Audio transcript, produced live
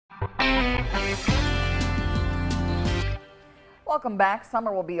Welcome back.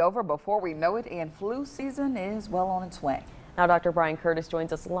 Summer will be over before we know it, and flu season is well on its way. Now, Dr. Brian Curtis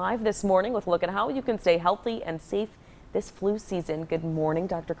joins us live this morning with a look at how you can stay healthy and safe this flu season. Good morning,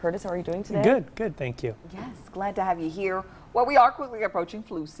 Dr. Curtis. How are you doing today? Good, thank you. Yes, glad to have you here. Well, we are quickly approaching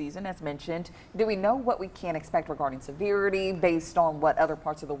flu season, as mentioned. Do we know what we can expect regarding severity based on what other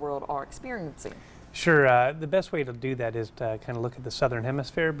parts of the world are experiencing? Sure, the best way to do that is to kind of look at the southern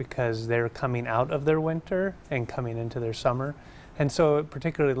hemisphere because they're coming out of their winter and coming into their summer. And so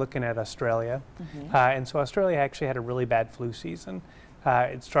particularly looking at Australia. And so Australia actually had a really bad flu season.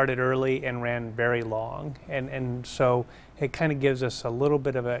 It started early and ran very long. And so it kind of gives us a little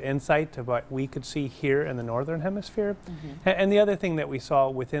bit of an insight to what we could see here in the northern hemisphere. And the other thing that we saw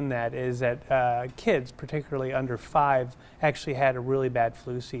within that is that kids, particularly under 5, actually had a really bad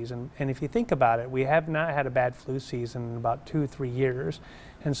flu season. And if you think about it, we have not had a bad flu season in about 2-3 years.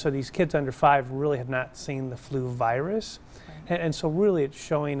 And so these kids under 5 really have not seen the flu virus. And so really it's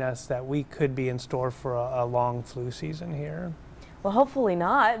showing us that we could be in store for a long flu season here. Well, hopefully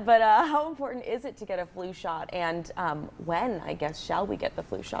not, but how important is it to get a flu shot, and when, I guess, shall we get the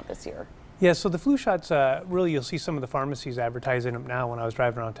flu shot this year? Yeah, so the flu shots, really you'll see some of the pharmacies advertising them now. When I was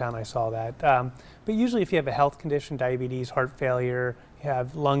driving around town, I saw that. But usually if you have a health condition, diabetes, heart failure, you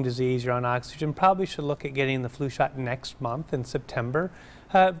have lung disease, you're on oxygen, probably should look at getting the flu shot next month in September.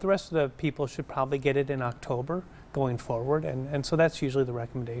 The rest of the people should probably get it in October going forward, and so that's usually the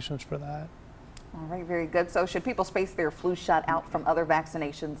recommendations for that. All right, very good. So should people space their flu shot out from other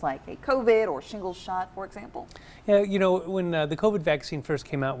vaccinations like a COVID or shingles shot, for example? Yeah, you know, when the COVID vaccine first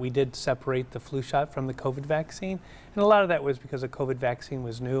came out, we did separate the flu shot from the COVID vaccine. And a lot of that was because the COVID vaccine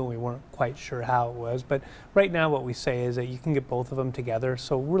was new and we weren't quite sure how it was. But right now what we say is that you can get both of them together.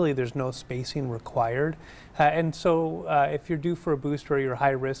 So really there's no spacing required. And so if you're due for a booster or you're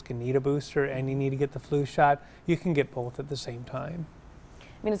high risk and need a booster and you need to get the flu shot, you can get both at the same time.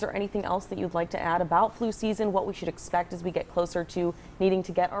 I mean, is there anything else that you'd like to add about flu season, what we should expect as we get closer to needing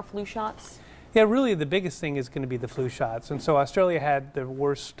to get our flu shots? Yeah, really the biggest thing is going to be the flu shots. And so Australia had the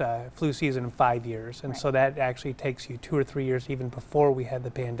worst flu season in 5 years. And so that actually takes you 2 or 3 years even before we had the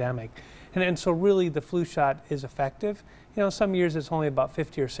pandemic. And so really the flu shot is effective. You know, some years it's only about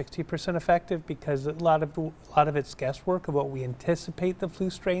 50 or 60% effective because a lot of it's guesswork of what we anticipate the flu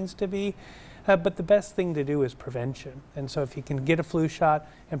strains to be. But the best thing to do is prevention. And so if you can get a flu shot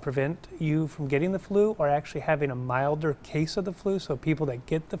and prevent you from getting the flu or actually having a milder case of the flu, so people that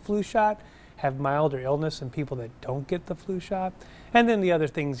get the flu shot have milder illness than people that don't get the flu shot. And then the other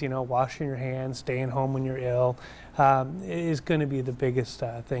things, you know, washing your hands, staying home when you're ill, is going to be the biggest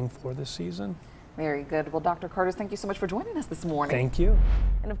thing for this season. Very good. Well, Dr. Curtis, thank you so much for joining us this morning. Thank you.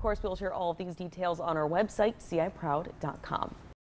 And of course, we'll share all of these details on our website, ciproud.com.